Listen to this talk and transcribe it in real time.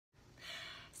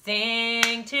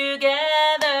Sing together,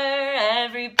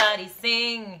 everybody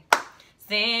sing.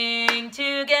 Sing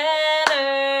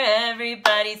together,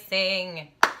 everybody sing.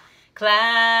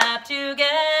 Clap together,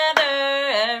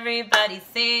 everybody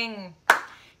sing.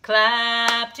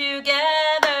 Clap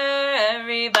together,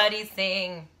 everybody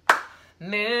sing.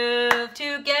 Move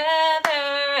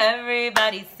together,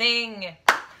 everybody sing.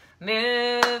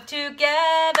 Move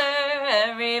together,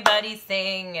 everybody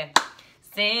sing.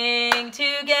 Sing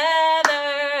together,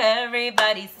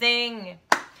 everybody sing.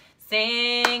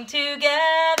 Sing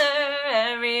together,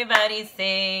 everybody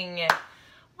sing.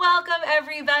 Welcome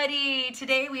everybody.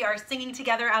 Today we are singing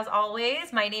together as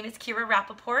always. My name is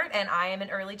Rappaport and I am an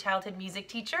early childhood music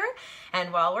teacher.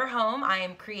 And while we're home, I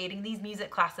am creating these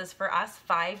music classes for us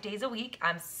 5 days a week.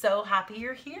 I'm so happy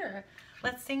you're here.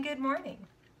 Let's sing good morning.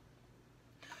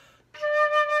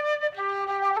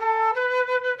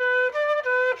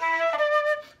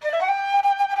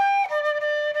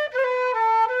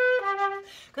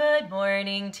 Good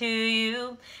morning to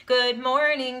you, good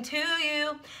morning to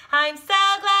you. I'm so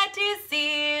glad to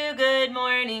see you, good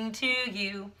morning to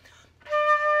you.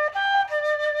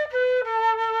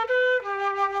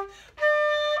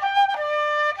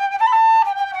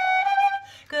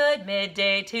 Good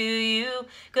midday to you,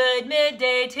 good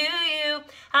midday to you.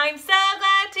 I'm so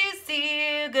glad to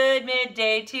see you, good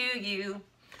midday to you.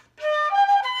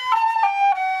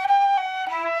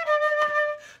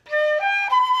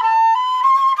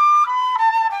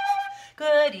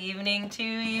 Good evening to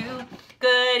you,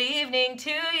 good evening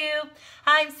to you.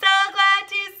 I'm so glad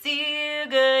to see you,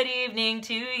 good evening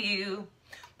to you.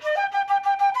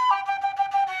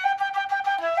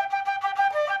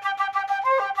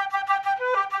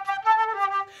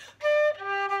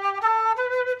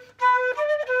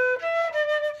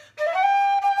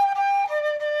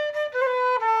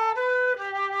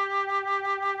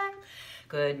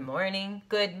 Good morning,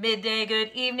 good midday,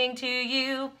 good evening to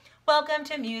you. Welcome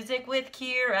to Music with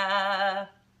Kira.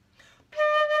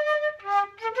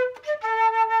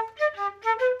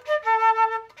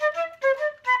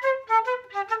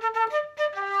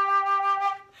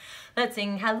 Let's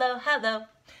sing hello, hello.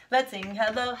 Let's sing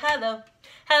hello, hello.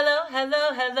 Hello,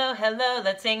 hello, hello, hello.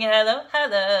 Let's sing hello,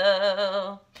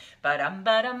 hello. Ba-dum,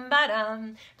 ba-dum,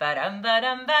 ba-dum. Ba-dum,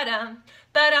 ba-dum, ba-dum.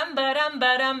 Ba-dum, ba-dum,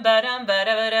 ba-dum, ba-dum,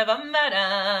 ba-da-ba-da-bum,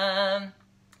 ba-dum.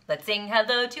 Let's sing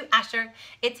hello to Asher,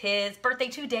 it's his birthday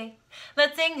today.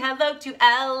 Let's sing hello to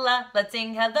Ella, let's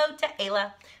sing hello to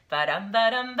Ayla. Ba-dum,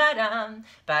 ba-dum, ba-dum,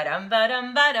 ba-dum,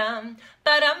 ba-dum, ba-dum,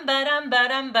 ba-dum, ba-dum,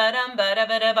 ba-dum, ba-dum,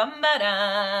 ba-da-ba-da-bum,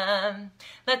 ba-dum.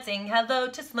 Let's sing hello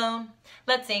to Sloan,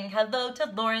 let's sing hello to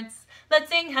Lawrence. Let's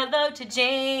sing hello to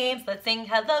James, let's sing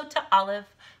hello to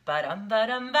Olive. Ba-dum,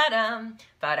 ba-dum, ba-dum,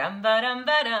 ba-dum, ba-dum,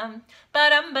 ba-dum,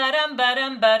 ba-dum, ba-dum,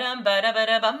 ba-dum, ba-dum,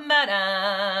 ba-da-ba-da-bum,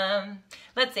 ba-dum.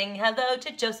 Let's sing hello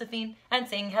to Josephine, and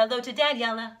sing hello to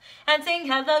Daniela, and sing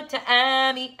hello to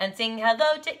Amy, and sing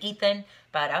hello to Ethan.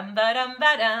 Ba-dum, ba-dum,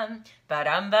 ba-dum,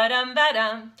 ba-dum, ba-dum,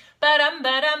 ba-dum, ba-dum,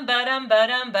 ba-dum, ba-dum,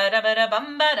 ba-dum,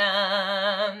 ba-da-ba-da-bum,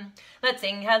 ba-dum. Let's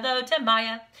sing hello to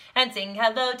Maya, and sing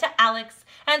hello to Alex,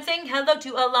 and sing hello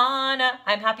to Alana.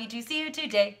 I'm happy to see you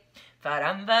today.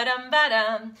 Ba-dum, ba-dum,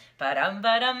 ba-dum, ba-dum,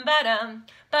 ba-dum, ba-dum,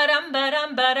 ba-dum,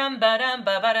 ba-dum, ba-dum, ba-dum,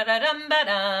 ba-ba-da-da-dum,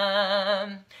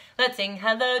 ba-dum. Let's sing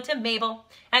hello to Mabel,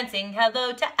 and sing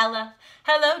hello to Ella.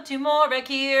 Hello to Maura,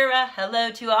 Kira, hello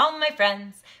to all my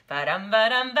friends. Ba-dum,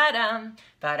 ba-dum, ba-dum,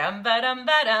 ba-dum, ba-dum,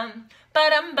 ba-dum,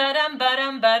 ba-dum, ba-dum,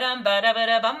 ba-dum, ba-dum,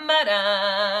 ba-da-ba-da-bum,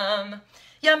 ba-dum.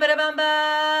 Yum, ba-da-bum,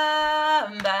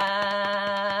 bum,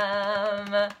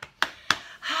 bum.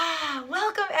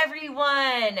 Welcome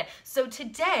everyone. So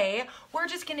today we're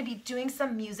just going to be doing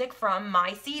some music from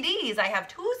my CDs. I have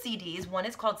 2 CDs. One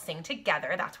is called Sing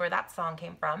Together. That's where that song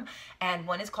came from. And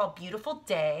one is called Beautiful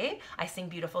Day. I sing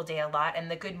Beautiful Day a lot. And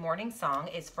the Good Morning song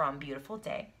is from Beautiful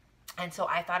Day. And so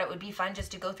I thought it would be fun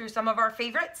just to go through some of our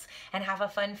favorites and have a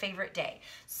fun favorite day.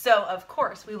 So of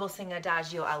course we will sing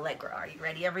Adagio Allegro. Are you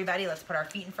ready everybody? Let's put our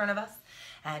feet in front of us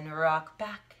and rock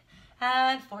back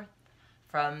and forth.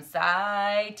 From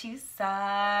side to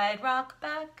side, rock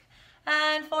back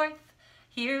and forth.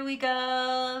 Here we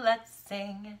go, let's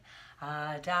sing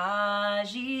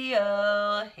Adagio.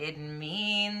 It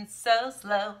means so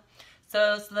slow,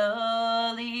 so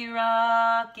slowly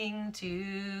rocking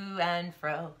to and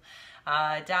fro.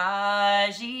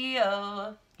 Adagio,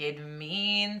 it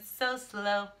means so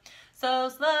slow, so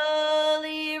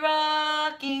slowly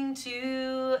rocking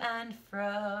to and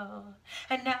fro.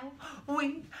 And now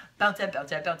we bounce and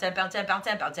bounce and bounce and bounce and bounce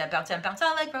and bounce and bounce and bounce.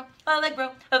 Allegro,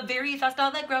 allegro, a very fast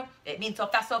allegro. It means so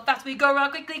fast we go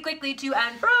rock quickly, quickly to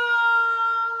and fro.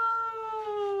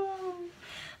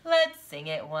 Let's sing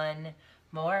it 1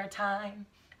 more time.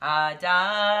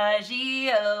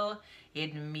 Adagio,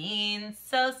 it means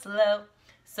so slow,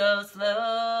 so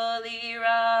slowly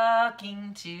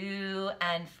rocking to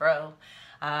and fro.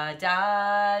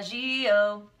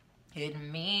 Adagio, it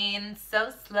means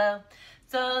so slow,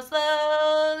 so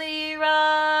slowly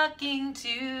rocking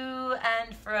to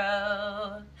and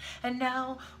fro. And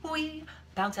now we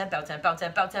bounce and bounce and bounce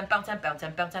and bounce and bounce and bounce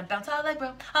and bounce and bounce.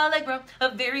 Allegro, allegro, a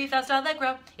very fast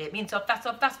allegro. It means so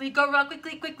fast we go rock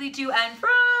quickly, quickly to and fro.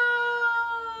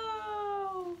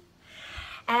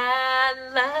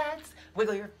 And let's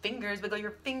wiggle your fingers,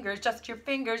 just your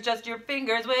fingers, just your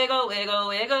fingers. Wiggle, wiggle,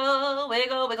 wiggle,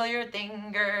 wiggle, wiggle your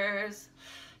fingers.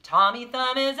 Tommy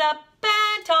Thumb is up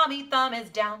and Tommy Thumb is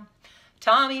down.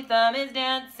 Tommy Thumb is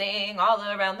dancing all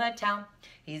around the town.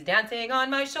 He's dancing on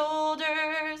my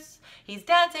shoulders. He's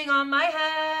dancing on my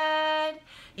head.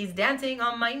 He's dancing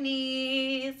on my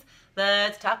knees.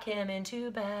 Let's tuck him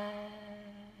into bed.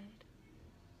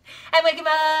 And wake him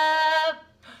up.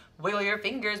 Wiggle your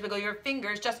fingers,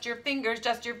 just your fingers,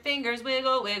 just your fingers.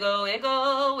 Wiggle, wiggle,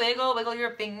 wiggle, wiggle, wiggle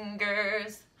your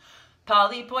fingers.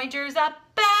 Polly Pointer's up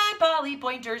and Polly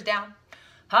Pointer's down.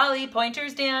 Polly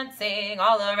Pointer's dancing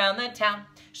all around the town.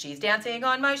 She's dancing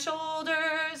on my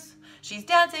shoulders. She's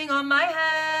dancing on my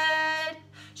head.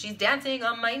 She's dancing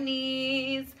on my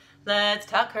knees. Let's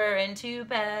tuck her into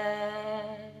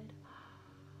bed.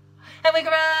 And wake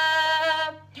her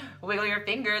up. Wiggle your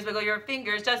fingers, just your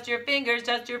fingers,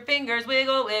 just your fingers.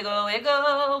 Wiggle, wiggle,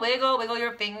 wiggle, wiggle, wiggle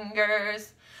your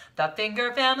fingers. The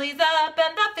finger family's up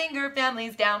and the finger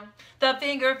family's down. The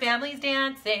finger family's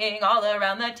dancing all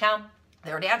around the town.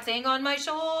 They're dancing on my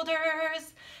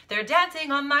shoulders. They're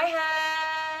dancing on my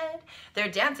head.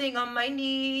 They're dancing on my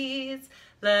knees.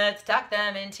 Let's tuck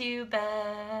them into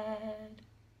bed.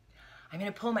 I'm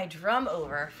gonna pull my drum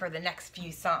over for the next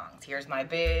few songs. Here's my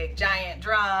big giant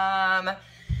drum. I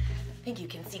think you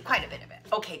can see quite a bit of it.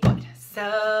 Okay, good.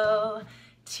 So,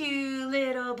 two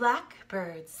little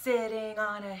blackbirds sitting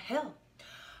on a hill.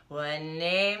 One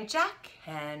named Jack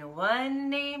and one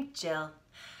named Jill.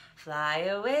 Fly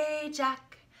away,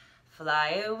 Jack,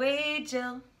 fly away,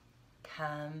 Jill.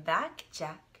 Come back,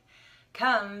 Jack,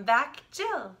 come back,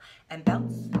 Jill. And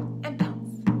bounce, and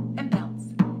bounce, and bounce,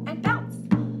 and bounce.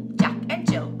 Jack and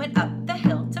Jill went up the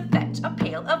hill to fetch a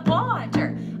pail of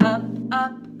water. Up,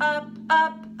 up, up,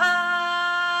 up,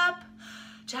 up.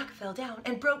 Jack fell down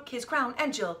and broke his crown,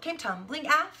 and Jill came tumbling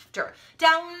after.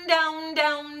 Down, down,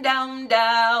 down, down,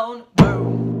 down.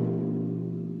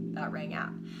 Boom. That rang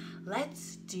out.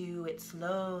 Let's do it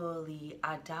slowly.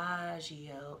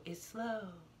 Adagio is slow.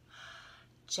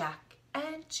 Jack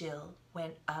and Jill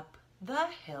went up the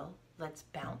hill. Let's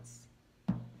bounce.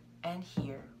 And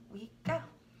here we go.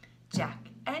 Jack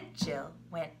and Jill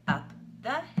went up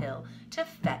the hill to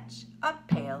fetch a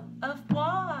pail of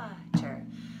water.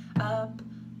 Up,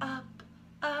 up,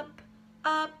 up,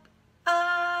 up,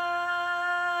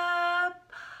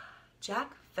 up.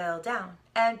 Jack fell down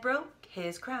and broke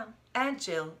his crown, and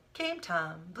Jill came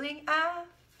tumbling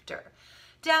after.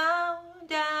 Down,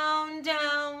 down,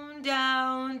 down,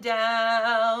 down,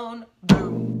 down.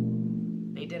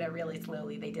 Boom. They did it really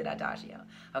slowly. They did adagio.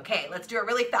 Okay, let's do it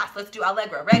really fast. Let's do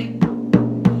allegro. Ready?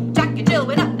 Jack and Jill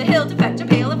went up the hill to fetch a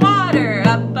pail of water.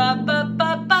 Up, up, up,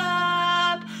 up,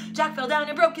 up. Jack fell down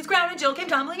and broke his crown, and Jill came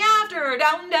tumbling after.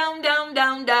 Down, down, down,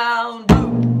 down, down.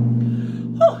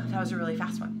 Boom. Whew, that was a really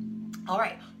fast one. All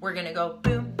right, we're gonna go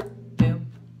boom, boom, boom,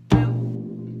 boom,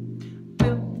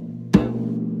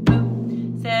 boom,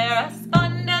 boom. Sarah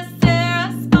Sponda,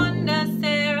 Sarah Sponda,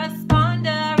 Sarah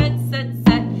Sponda, it's set,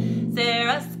 set.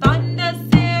 Sarah Sponda,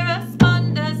 Sarah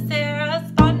Sponda, Sarah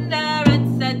Sponda,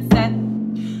 it's set, set.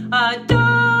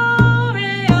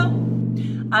 Adore-o,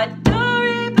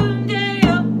 adore boom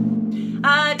de-o,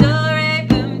 adore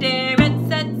boom de, it's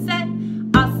set, set.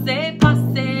 Asse,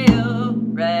 passe-o,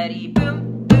 ready,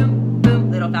 boom, boom,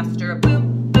 boom. Little faster,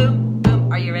 boom, boom, boom.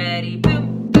 Are you ready?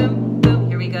 Boom, boom, boom.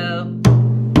 Here we go.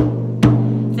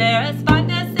 Sarah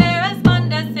Sponda, Sarah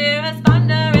Sponda, Sarah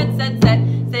Sponda, it's set, set.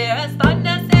 Sarah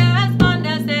Sponda, Sarah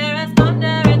Sponda, Sarah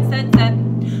Sponda, it's set, set.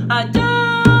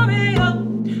 Adore-o,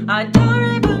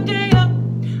 adore boom de-o,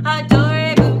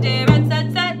 adore boom de, it's set,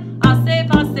 set. Asse,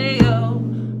 passe-o.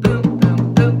 Boom, boom,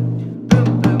 boom, boom, boom,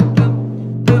 boom, boom,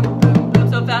 boom, boom.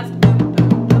 So fast, boom,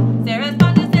 boom, boom. Sarah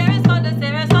Sponda, Sarah Sponda,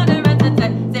 Sarah Sponda, it's set,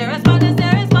 set. Sarah Sponda,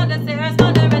 Sarah Sponda, Sarah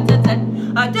Sponda, it's set, set.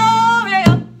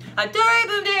 Adore-o, adore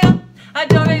boom de-o,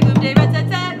 adore boom de, it's set,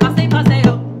 set. Asse,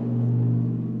 passe-o.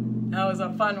 That was a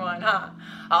fun one, huh?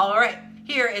 All right,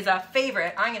 here is a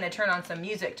favorite. I'm going to turn on some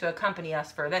music to accompany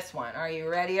us for this one. Are you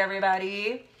ready,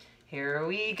 everybody? Here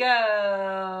we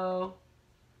go.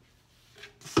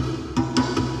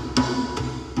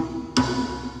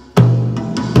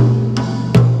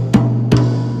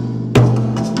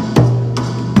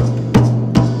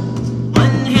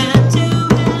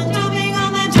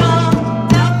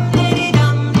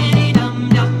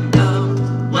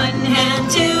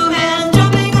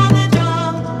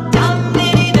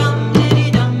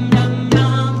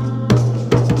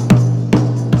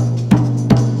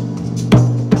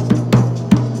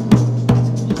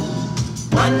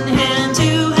 hand,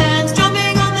 two hands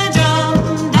drumming on the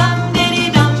drum. Dum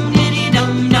diddy dum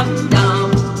dum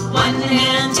dum. One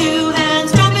hand, two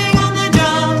hands drumming on the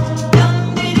drum.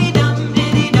 Dum diddy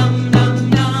dum dum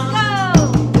dum. Go!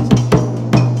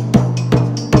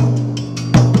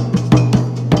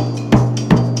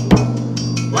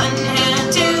 One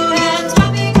hand, two hands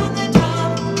drumming on the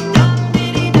drum. Dum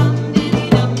diddy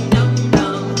dum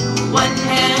dum. One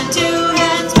hand, two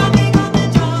hands drumming on the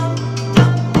drum.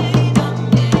 Dum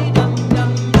diddy dum.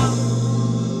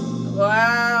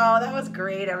 Wow, that was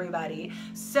great, everybody.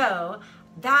 So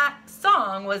that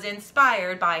song was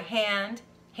inspired by hand,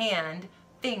 hand,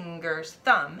 fingers,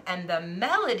 thumb, and the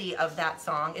melody of that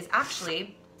song is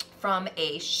actually from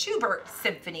a Schubert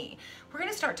symphony. We're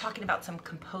gonna start talking about some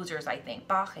composers, I think,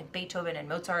 Bach and Beethoven and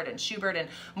Mozart and Schubert and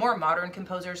more modern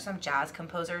composers, some jazz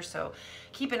composers, so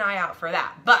keep an eye out for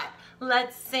that. But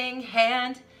let's sing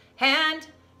hand, hand,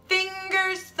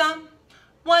 fingers, thumb,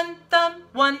 one thumb,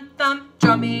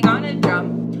 drumming on a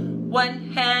drum.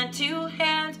 One hand, two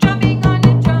hands, drumming on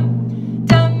a drum.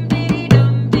 Dum diddy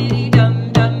dum dum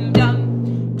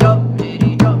dum. Dum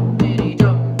diddy dum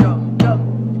dum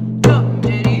dum. Dum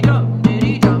diddy dum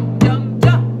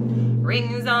dum.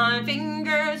 Rings on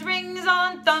fingers, rings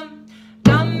on thumb.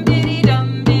 Dum diddy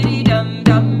dum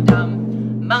dum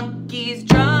dum. Monkeys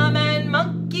drum and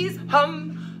monkeys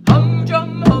hum. Hum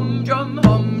drum, hum drum,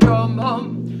 hum drum,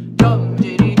 hum. Dum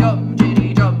diddy dum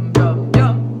dum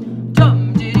dum.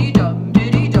 Dum diddy dum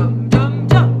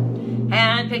dum.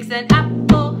 Hand picks an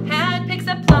apple, hand picks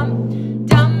a plum.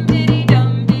 Dum diddy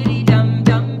dum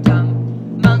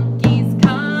dum. Monkeys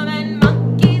come and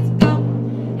monkeys go.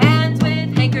 Hands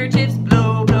with handkerchiefs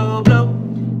blow, blow, blow.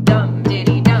 Dum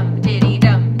diddy dum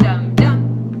dum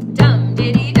dum. Dum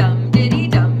diddy dum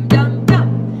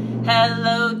dum.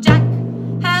 Hello Jack,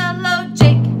 hello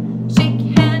Jake.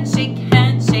 Shake hands, shake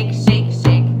hands, shake, shake,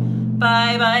 shake.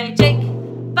 Bye bye Jake,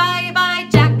 bye bye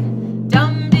Jack.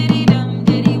 Dum diddy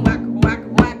whack, whack,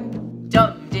 whack.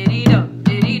 Dum diddy dum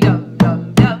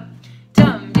dum dum.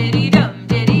 Dum diddy dum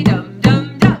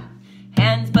dum.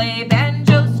 Hands play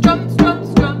banjo, strum, strum,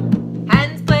 strum.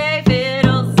 Hands play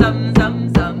fiddle, zum,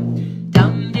 zum, zum.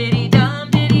 Dum diddy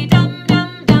dum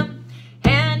dum.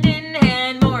 Hand in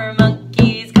hand, more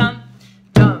monkeys come.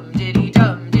 Dum diddy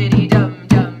dum dum.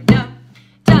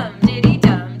 Dum diddy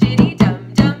dum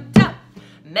dum.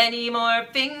 Many more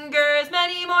fingers,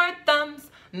 many more thumbs.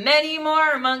 Many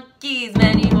more monkeys,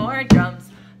 many more drums.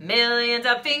 Millions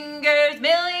of fingers,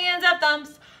 millions of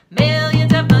thumbs.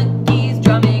 Millions of monkeys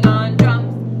drumming on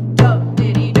drums. Dum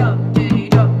diddy dum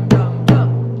dum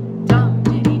dum. Dum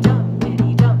diddy dum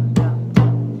dum dum.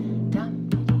 Dum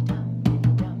diddy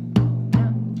dum dum.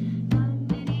 Dum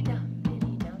diddy dum.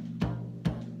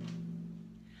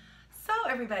 So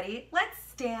everybody, let's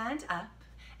stand up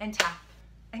and tap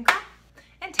and clap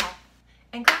and tap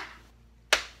and clap.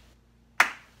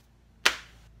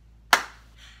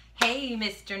 Hey,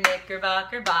 Mr.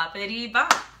 Knickerbocker, boppity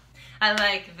bop. I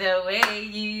like the way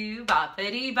you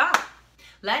boppity bop.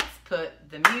 Let's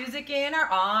put the music in our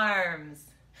arms.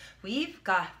 We've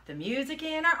got the music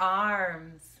in our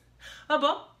arms. A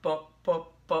bop, bop,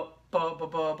 bop, bop, bop,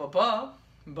 bop, bop, bop,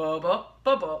 bop, bop,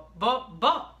 bop, bop,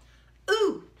 bop.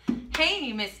 Ooh,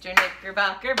 hey, Mr.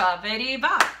 Knickerbocker, boppity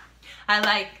bop. I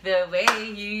like the way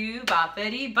you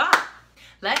boppity bop.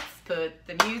 Let's put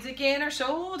the music in our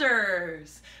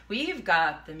shoulders. We've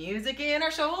got the music in our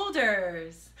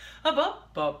shoulders. A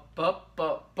bop, bop, bop,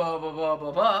 bop, bop, bop,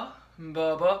 bop, bop,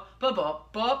 bop, bop,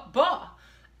 bop, bop, bop.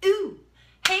 Ooh,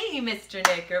 hey, Mr.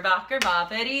 Knickerbocker,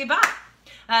 boppity bop.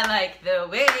 I like the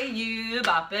way you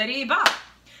boppity bop.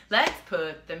 Let's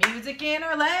put the music in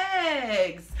our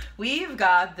legs. We've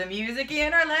got the music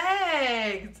in our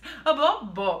legs. A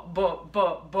bop, bop, bop,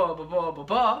 bop, bop, bop, bop,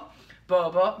 bop.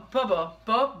 Bop, bop, bop, bop,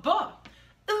 bop, bop.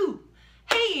 Ooh,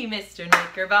 hey, Mr.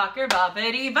 Knickerbocker,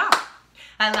 boppity bop.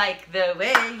 I like the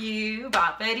way you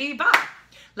boppity bop.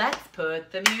 Let's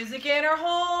put the music in our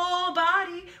whole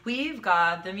body. We've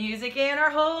got the music in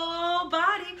our whole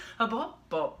body. A bop,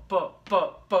 bop, bop,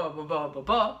 bop, bop, bop, bop,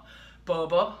 bop, bop,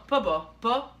 bop, bop,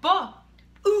 bop, bop.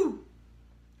 Ooh.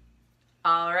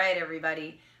 All right,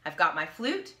 everybody. I've got my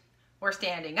flute. We're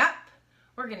standing up.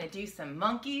 We're gonna do some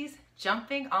monkeys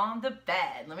jumping on the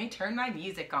bed. Let me turn my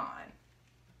music on.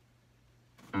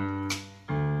 10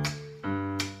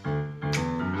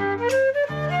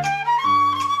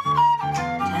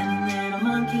 little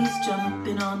monkeys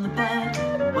jumping on the bed.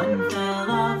 One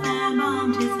fell off and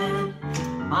bumped his head.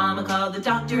 Mama called the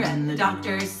doctor and the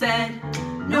doctor said,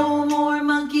 no more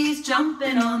monkeys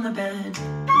jumping on the bed.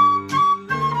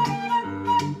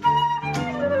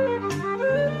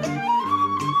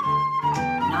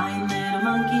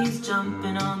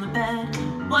 jumping on the bed.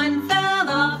 One fell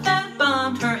off and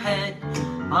bumped her head.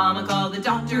 Mama called the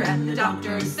doctor and the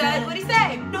doctor said, what'd he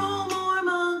say? No more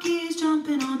monkeys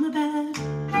jumping on the bed.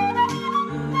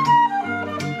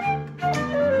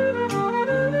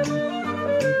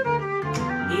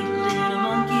 8 little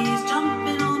monkeys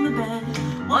jumping on the bed.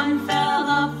 One fell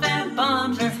off and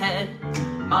bumped her head.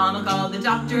 Mama called the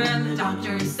doctor and the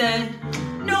doctor said,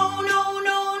 no, no,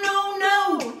 no, no,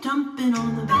 no, jumping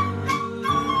on the bed.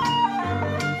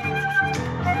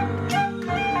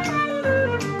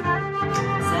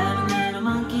 7 little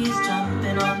monkeys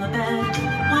jumping on the bed.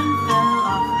 One fell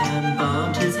off and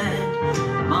bumped his head.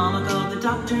 Mama called the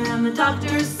doctor and the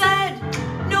doctor said,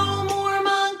 no more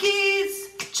monkeys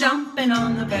jumping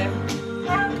on the bed. 6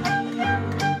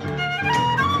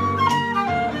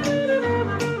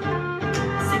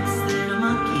 little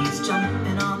monkeys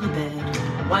jumping on the bed.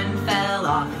 One fell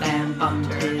off and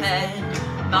bumped her head.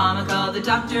 Mama called the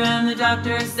doctor and the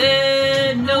doctor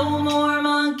said, no more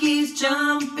monkeys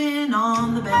jumping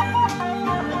on the bed.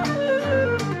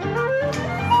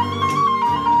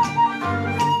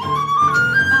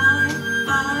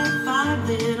 5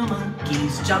 little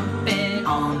monkeys jumping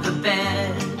on the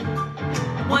bed.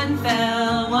 One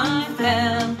fell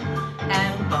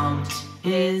and bumped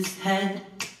his head.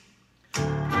 4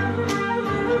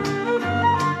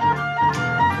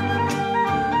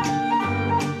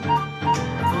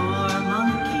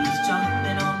 monkeys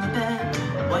jumping on the bed.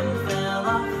 One fell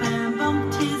off and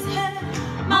bumped his head.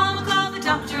 Mama called the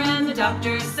doctor and the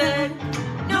doctor said,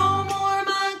 no more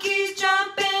monkeys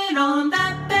jumping on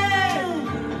that bed.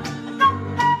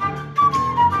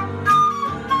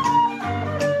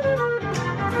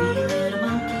 3 little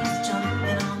monkeys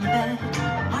jumping on the bed.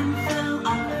 One fell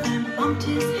off and bumped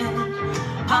his head.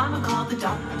 Mama called the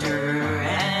doctor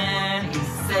and he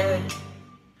said,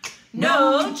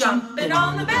 no jumping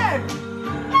on the bed.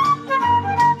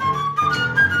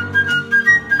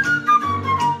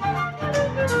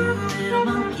 2 little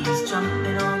monkeys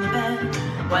jumping on the bed.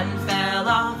 One fell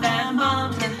off and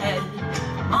bumped his head.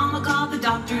 Mama called the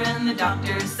doctor and the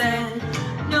doctor said,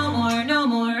 no more, no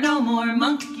more, no more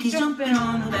monkeys jumping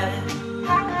on the bed.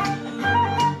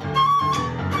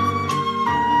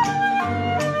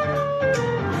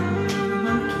 1 little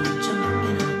monkey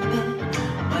jumping on the bed.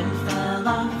 One fell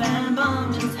off and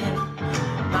bumped his head.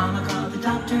 Mama called the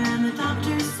doctor and the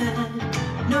doctor said,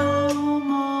 no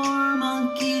more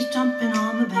monkeys jumping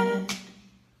on the bed.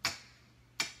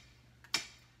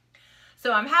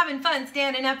 So I'm having fun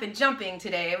standing up and jumping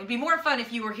today. It would be more fun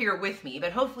if you were here with me,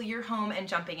 but hopefully you're home and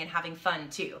jumping and having fun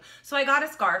too. So I got a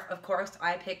scarf. Of course,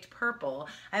 I picked purple.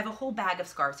 I have a whole bag of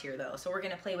scarves here though, so we're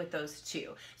gonna play with those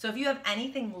too. So if you have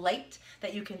anything light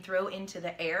that you can throw into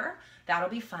the air, that'll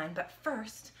be fun. But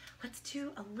first, let's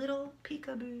do a little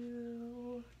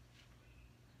peekaboo.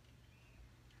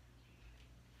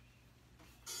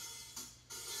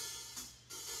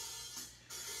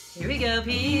 Here we go,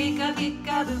 pika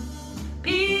peekaboo.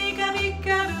 Pika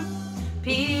peekaboo,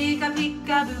 pika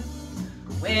peekaboo,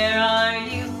 where are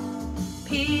you?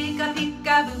 Pika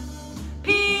peekaboo,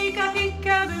 pika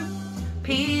peekaboo,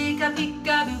 pika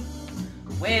peekaboo,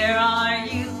 where are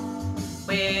you?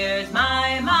 Where's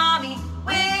my mommy?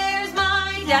 Where's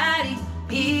my daddy?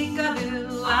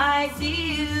 Peekaboo, I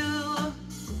see you.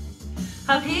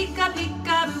 A pika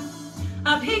peekaboo,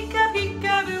 a pika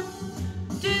peekaboo,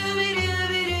 dooby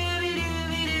dooby dooby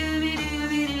dooby dooby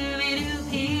dooby dooby doo.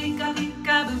 Pika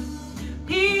peekaboo,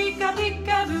 pika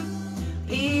peekaboo,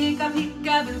 pika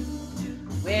peekaboo,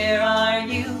 where are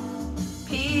you?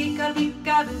 Pika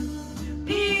peekaboo,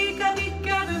 pika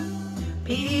peekaboo,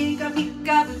 pika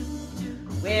peekaboo,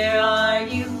 where are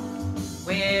you?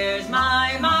 Where's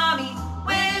my mommy?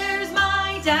 Where's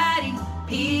my daddy?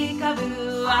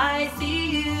 Peekaboo, I see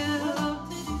you.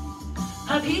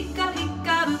 A pika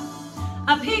peekaboo, a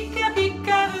pika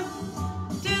peekaboo,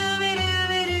 dooby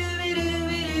dooby dooby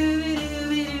dooby dooby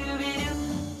dooby dooby doo.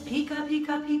 Pika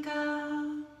pika pika,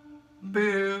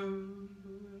 boo.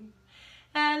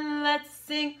 And let's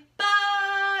sing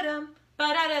ba-dum,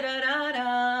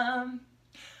 ba-da-da-da-da-dum.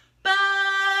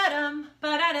 Ba-dum,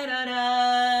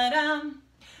 ba-da-da-da-da-dum.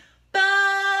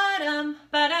 Ba-dum,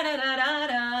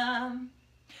 ba-da-da-da-da-dum.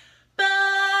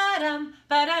 Ba-dum,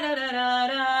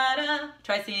 ba-da-da-da-da-da.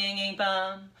 Try singing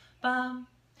bum, bum,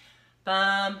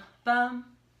 bum, bum,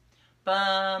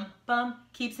 bum, bum.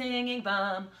 Keep singing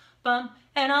bum, bum.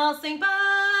 And I'll sing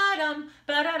ba-dum,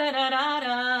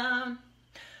 ba-da-da-da-da-dum.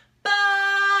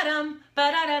 Ba-dum,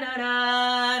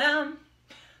 ba-da-da-da-da-dum.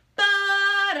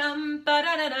 Ba-dum,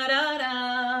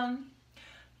 ba-da-da-da-da-dum.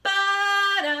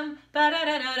 Ba-dum,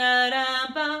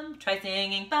 ba-da-da-da-da-dum, bum. Try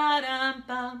singing ba-dum,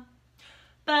 bum,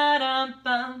 ba-dum,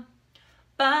 bum,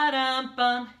 ba-dum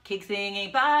bum. Keep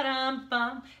singing ba-dum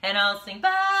bum, and I'll sing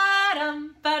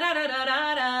ba-dum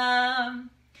ba-da-da-da-da-dum.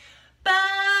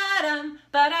 Ba-dum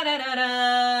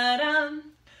ba-da-da-da-da-dum.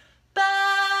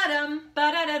 Ba-dum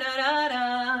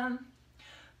ba-da-da-da-da-dum.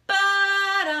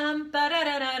 Ba-dum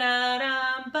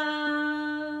ba-da-da-da-da-dum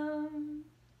bum.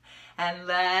 And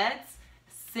let's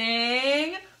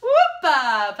sing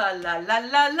whoop-a,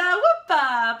 pa-la-la-la-la, whoop-a,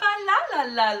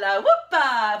 pa-la-la-la-la, whoop-a,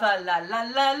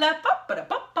 pa-la-la-la-la,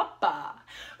 pa-pa-da-pa-pa-pa.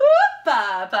 Whoop-a,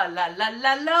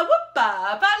 pa-la-la-la-la, whoop-a,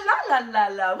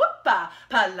 pa-la-la-la-la, whoop-a,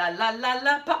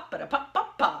 pa-la-la-la-la,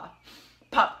 pa-pa-da-pa-pa-pa.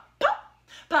 Pop, pop,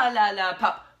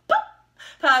 pa-la-la-pop, pop,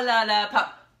 pa-la-la-pop,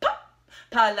 pop,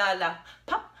 pa-la-la,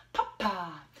 pop, pop-pa.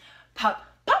 Pop,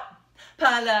 pop,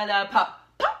 pa-la-la-pop,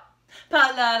 pop,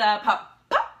 pa-la-la-pop,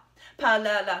 pop,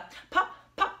 pa-la-la-pop,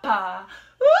 pop-pa.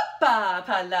 Whoop-a,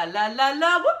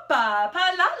 pa-la-la-la-la, whoop-a,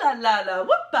 pa-la-la-la-la,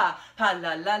 whoop-a,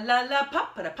 pa-la-la-la-la,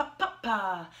 pop-pa-da-pop-pop-pa.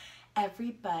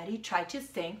 Everybody try to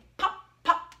sing pop,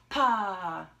 pop,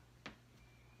 pa.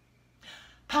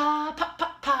 Pa, pa, pa,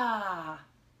 pa.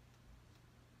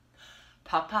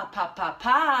 Pa, pa, pa, pa,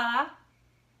 pa.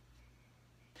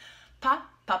 Pa,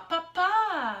 pa, pa, pa.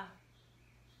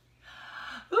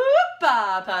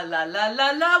 Whoop-a,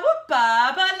 pa-la-la-la-la, whoop-a,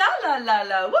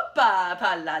 pa-la-la-la-la, whoop-a,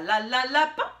 pa-la-la-la-la,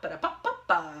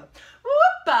 pa-pa-da-pa-pa-pa.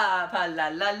 Whoop-a,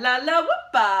 pa-la-la-la-la,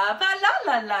 whoop-a,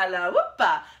 pa-la-la-la-la,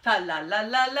 whoop-a,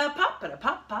 pa-la-la-la-la,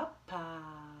 pa-pa-da-pa-pa-pa.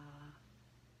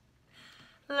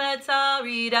 Let's all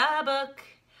read a book.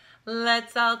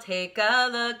 Let's all take a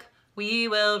look. We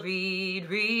will read,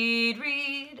 read,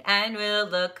 read, and we'll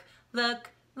look,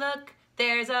 look, look.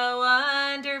 There's a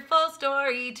wonderful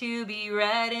story to be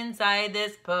read inside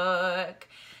this book.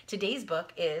 Today's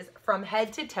book is From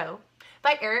Head to Toe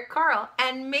by Eric Carle,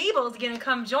 and Mabel's gonna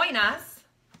come join us.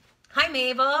 Hi,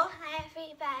 Mabel. Hi,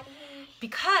 everybody.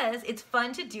 Because it's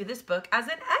fun to do this book as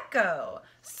an echo.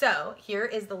 So here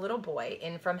is the little boy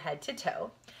in From Head to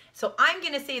Toe. So I'm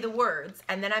gonna say the words,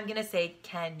 and then I'm gonna say,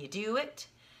 can you do it?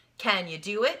 Can you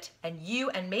do it? And you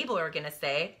and Mabel are gonna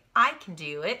say, I can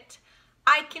do it.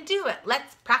 I can do it.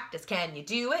 Let's practice. Can you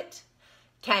do it?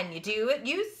 Can you do it?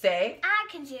 You say, I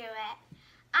can do it.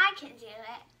 I can do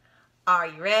it. Are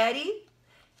you ready?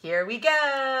 Here we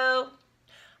go.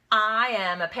 I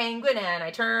am a penguin and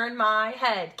I turn my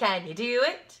head. Can you do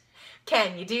it?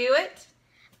 Can you do it?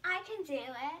 I can do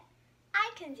it.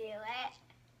 I can do it.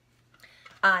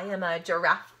 I am a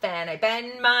giraffe and I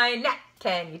bend my neck.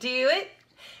 Can you do it?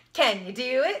 Can you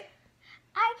do it?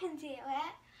 I can do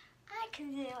it. I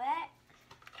can do it.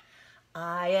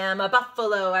 I am a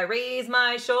buffalo. I raise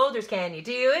my shoulders. Can you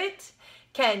do it?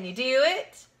 Can you do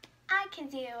it? I can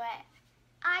do it.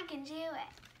 I can do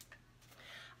it.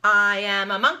 I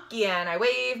am a monkey and I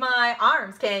wave my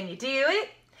arms. Can you do it?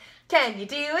 Can you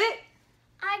do it?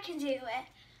 I can do it.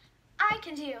 I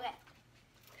can do it.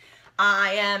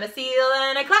 I am a seal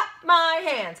and I clap my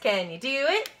hands. Can you do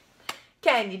it?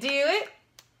 Can you do it?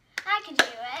 I can do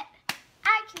it.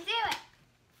 I can do it.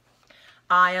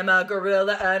 I am a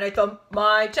gorilla and I thump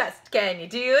my chest. Can you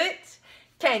do it?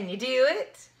 Can you do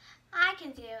it? I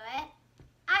can do it.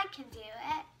 I can do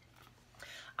it.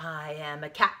 I am a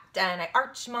cat and I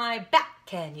arch my back.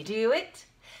 Can you do it?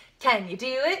 Can you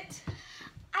do it?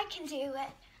 I can do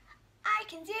it. I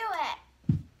can do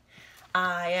it.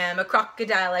 I am a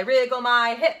crocodile. I wriggle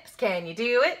my hips. Can you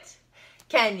do it?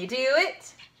 Can you do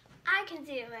it? I can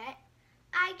do it.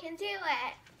 I can do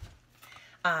it.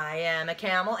 I am a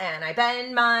camel and I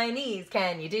bend my knees.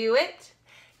 Can you do it?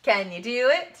 Can you do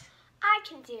it? I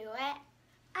can do it.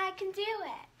 I can do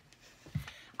it.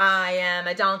 I am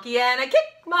a donkey and I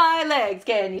kick my legs.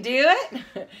 Can you do it?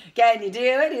 Can you do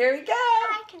it? Here we go.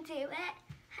 I can do it.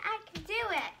 I can do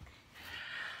it.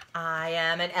 I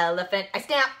am an elephant. I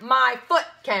stamp my foot.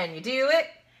 Can you do it?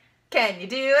 Can you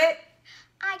do it?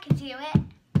 I can do it.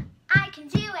 I can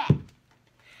do it.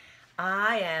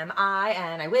 I am I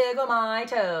and I wiggle my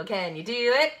toe. Can you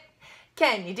do it?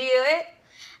 Can you do it?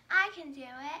 I can do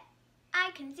it. I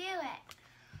can do it.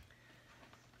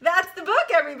 That's the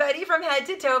book, everybody, From Head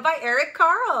to Toe by Eric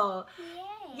Carle.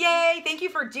 Yay. Yay, thank you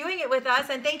for doing it with us,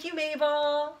 and thank you,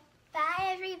 Mabel. Bye,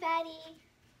 everybody.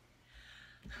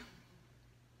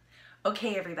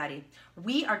 Okay, everybody,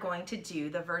 we are going to do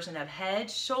the version of head,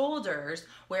 shoulders,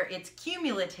 where it's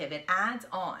cumulative. It adds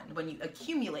on. When you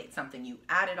accumulate something, you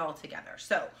add it all together.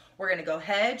 So we're going to go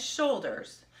head,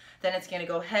 shoulders. Then it's going to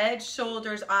go head,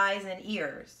 shoulders, eyes, and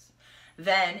ears.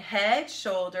 Then head,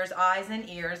 shoulders, eyes, and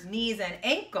ears, knees, and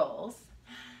ankles.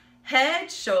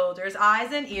 Head, shoulders,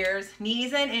 eyes, and ears,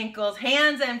 knees, and ankles,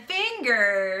 hands, and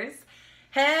fingers.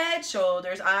 Head,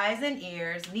 shoulders, eyes and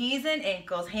ears, knees and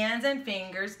ankles, hands and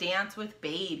fingers, dance with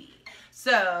baby.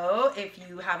 So if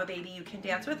you have a baby you can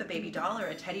dance with, a baby doll or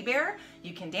a teddy bear,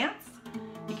 you can dance.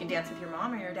 You can dance with your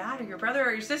mom or your dad or your brother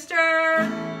or your sister.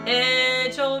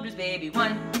 Head, shoulders, baby,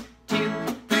 1, 2,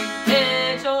 3.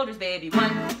 Head, shoulders, baby,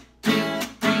 1, 2,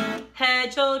 3.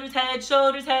 Head, shoulders, head,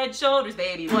 shoulders, head, shoulders,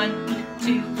 baby, 1,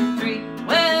 2, 3.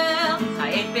 Well,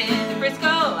 I ain't been to Frisco,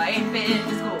 I ain't been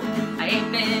to school, I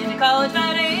ain't been to college, but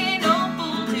I ain't no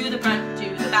fool. To the front, to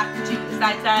the back, to the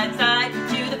side, side, side.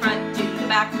 To the front, to the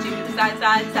back, to the side,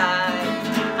 side,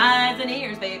 side. Eyes and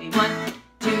ears, baby, 1,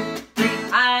 2, 3.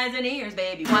 Eyes and ears,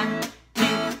 baby, 1, 2,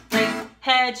 3.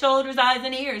 Head, shoulders, eyes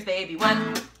and ears, baby,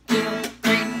 1, 2,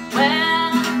 3.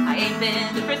 Well, I ain't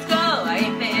been to Frisco, I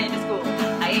ain't been to school,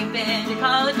 I ain't been to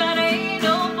college, but I ain't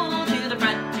no fool. To the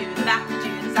front, to the back, to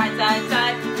the side, side,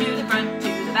 side. To the front, to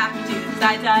the back, to the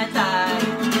side, side,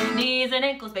 side. Knees and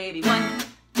ankles, baby, 1,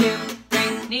 2,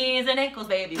 3. Knees and ankles,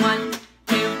 baby, 1,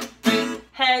 2, 3.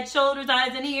 Head, shoulders,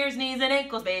 eyes and ears, knees and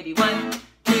ankles, baby, 1,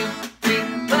 2, 3.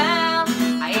 Well,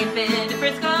 I ain't been to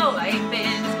Frisco, I ain't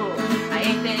been to school, I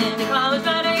ain't been to college,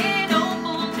 but I ain't no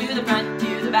fool. To the front,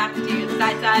 to the back, to the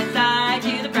side, side, side.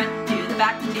 To the front, to the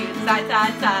back, to the side,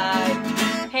 side,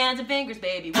 side. Hands and fingers,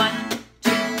 baby, 1,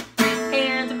 2, 3.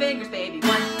 Hands and fingers, baby,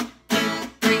 1, 2,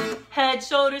 3. Head,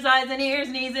 shoulders, eyes and ears,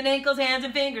 knees and ankles, hands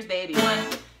and fingers, baby, 1,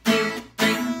 2,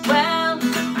 3. Well,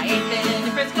 I ain't been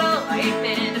to Frisco, I ain't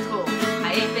been to school,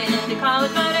 I ain't been to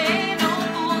college, but I ain't no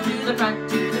fool. To the front,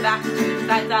 to the back, to the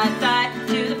side, side, side.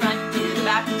 To the front, to the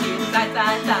back, to the side,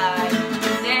 side, side.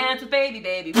 Dance with baby,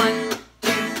 baby, 1, 2,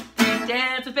 3.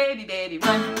 Dance with baby, baby,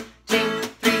 1, 2,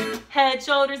 3. Head,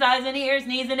 shoulders, eyes and ears,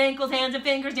 knees and ankles, hands and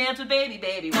fingers, dance with baby,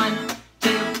 baby, 1, 2,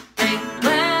 3.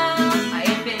 Well, I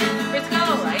ain't been to Frisco,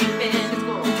 I ain't been to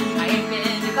school, I ain't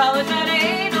been to college, but I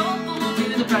ain't no fool. To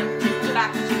the front, to the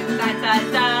back, to the side, side,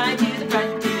 side. To the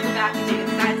front, to the back, to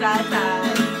the side, side,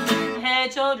 side.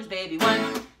 Head, shoulders, baby,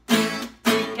 1, 2,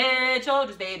 3. Head,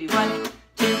 shoulders, baby, 1,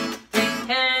 2, 3.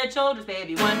 Head, shoulders,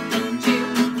 baby, 1,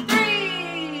 2,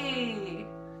 3.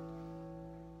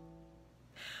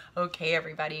 Okay,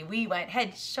 everybody, we went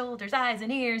head, shoulders, eyes and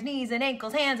ears, knees and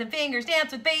ankles, hands and fingers,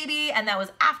 dance with baby, and that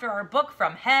was after our book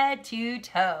From Head to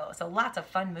Toe. So lots of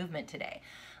fun movement today.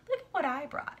 Look at what I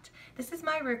brought. This is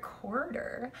my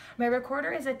recorder. My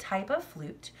recorder is a type of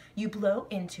flute. You blow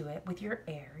into it with your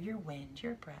air, your wind,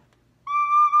 your breath.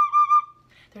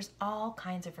 There's all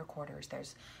kinds of recorders.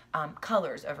 There's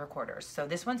colors of recorders. So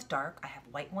this one's dark. I have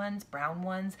white ones, brown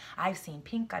ones. I've seen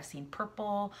pink, I've seen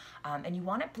purple. And you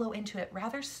want to blow into it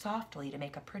rather softly to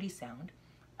make a pretty sound.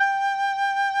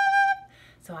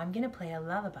 So I'm going to play a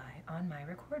lullaby on my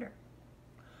recorder.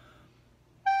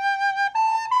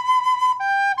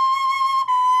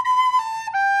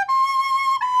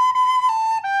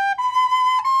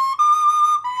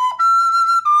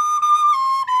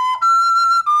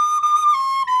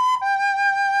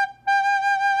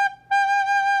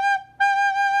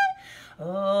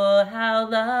 Oh, how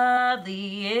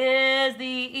lovely is the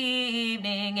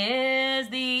evening,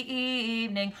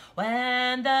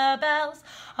 when the bells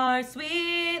are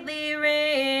sweetly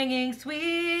ringing,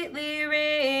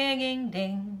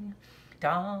 ding,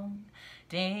 dong,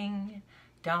 ding,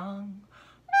 dong.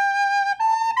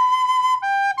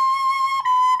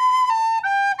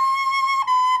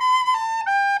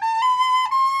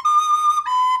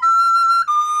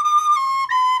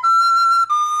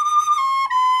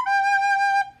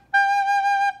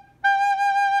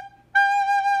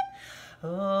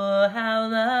 Oh, how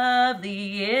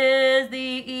lovely is the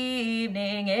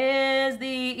evening,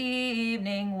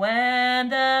 when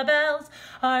the bells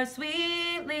are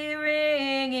sweetly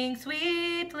ringing,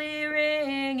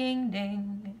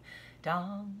 ding,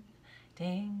 dong,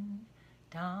 ding,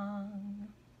 dong.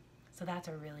 So that's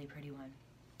a really pretty one.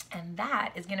 And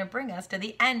that is going to bring us to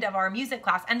the end of our music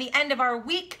class and the end of our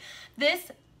week.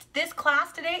 This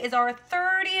class today is our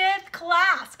 30th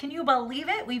class. Can you believe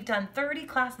it? We've done 30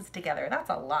 classes together. That's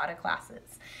a lot of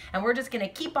classes. And we're just going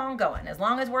to keep on going. As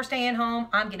long as we're staying home,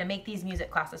 I'm going to make these music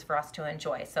classes for us to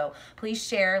enjoy. So please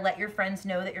share, let your friends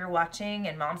know that you're watching,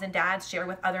 and moms and dads, share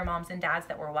with other moms and dads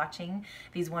that we're watching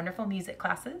these wonderful music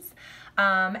classes.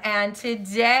 And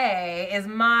today is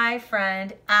my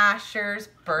friend Asher's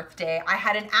birthday. I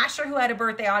had an Asher who had a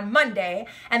birthday on Monday,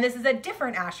 and this is a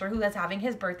different Asher who is having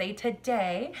his birthday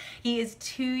today. He is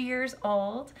 2 years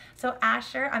old. So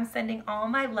Asher, I'm sending all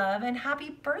my love and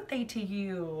happy birthday to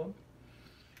you.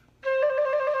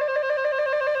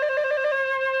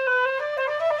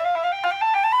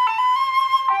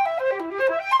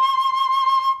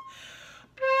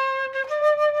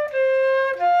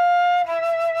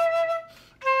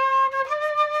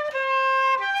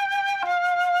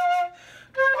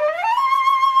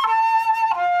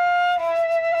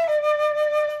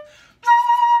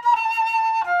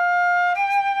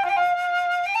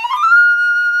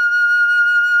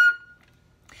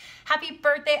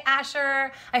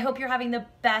 Asher. I hope you're having the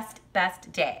best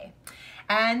day.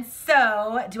 And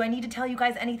so, do I need to tell you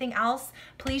guys anything else?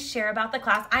 Please share about the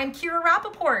class. I'm Kira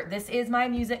Rappaport. This is my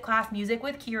music class, Music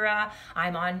with Kira.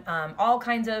 I'm on all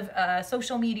kinds of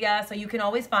social media, so you can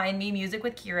always find me, Music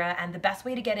with Kira. And the best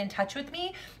way to get in touch with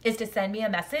me is to send me a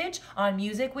message on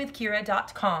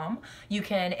musicwithkira.com. You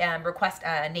can request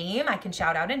a name. I can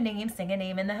shout out a name, sing a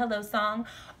name in the hello song.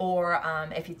 Or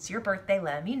if it's your birthday,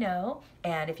 let me know.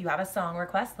 And if you have a song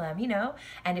request, let me know.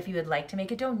 And if you would like to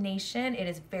make a donation, it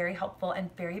is very helpful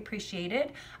and very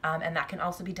appreciated. And that can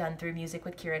also be done through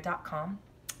musicwithkira.com.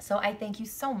 So I thank you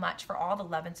so much for all the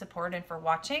love and support and for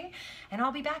watching. And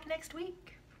I'll be back next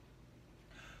week.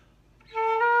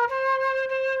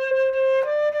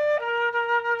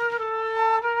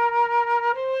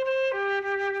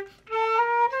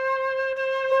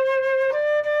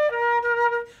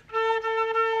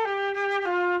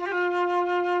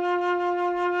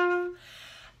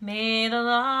 May the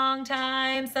long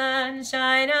time sun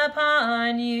shine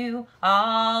upon you,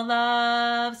 all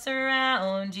love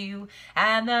surround you,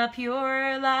 and the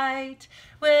pure light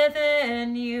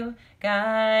within you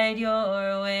guide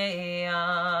your way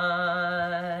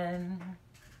on.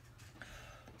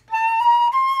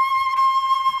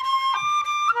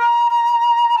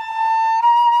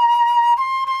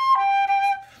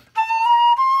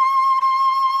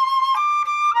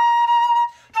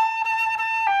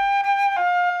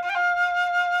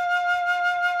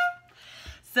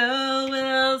 So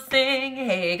we'll sing,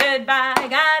 hey, goodbye,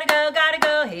 gotta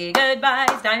go, hey, goodbye,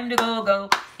 it's time to go.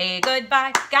 Hey,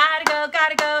 goodbye, gotta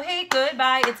go, hey,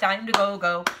 goodbye, it's time to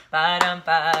go. Ba-dum,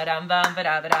 ba-dum, bum,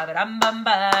 ba-da, ba-da, ba-dum, bum,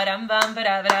 ba-dum, bum,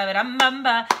 ba-da, ba-da, ba-dum, bum,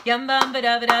 ba, yum, bum,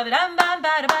 ba-da, ba-da, ba-dum, bum,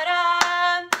 ba-da,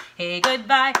 ba-dum. Hey,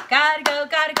 goodbye, gotta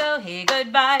go, hey,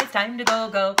 goodbye, it's time to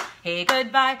go. Hey,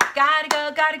 goodbye, gotta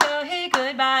go, hey,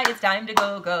 goodbye, it's time to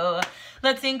go.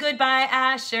 Let's sing goodbye,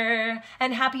 Asher,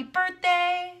 and happy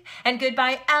birthday, and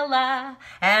goodbye, Ella,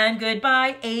 and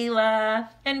goodbye, Ayla,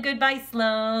 and goodbye,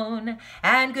 Sloan,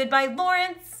 and goodbye,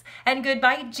 Lawrence, and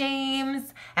goodbye,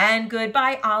 James, and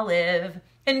goodbye, Olive,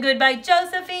 and goodbye,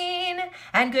 Josephine,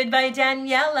 and goodbye,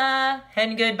 Daniela,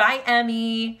 and goodbye,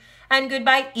 Emmy, and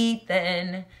goodbye,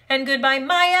 Ethan, and goodbye,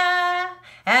 Maya,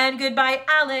 and goodbye,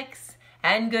 Alex,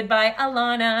 and goodbye,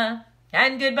 Alana,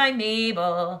 and goodbye,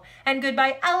 Mabel, and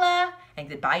goodbye, Ella, and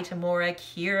goodbye to Mora,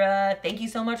 Kira. Thank you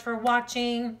so much for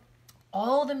watching.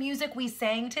 All the music we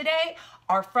sang today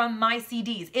are from my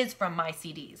CDs, is from my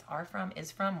CDs. Are from,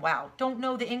 is from, wow. Don't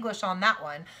know the English on that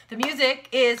one. The music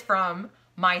is from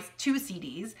my 2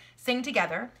 CDs, Sing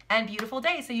Together and Beautiful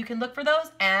Day. So you can look for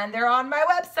those, and they're on my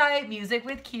website, Music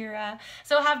with Kira.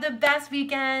 So have the best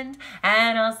weekend,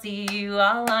 and I'll see you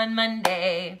all on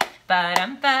Monday.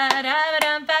 Ba-dum, ba-dum,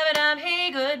 ba-dum, ba-dum.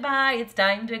 Hey, goodbye, it's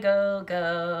time to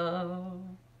go.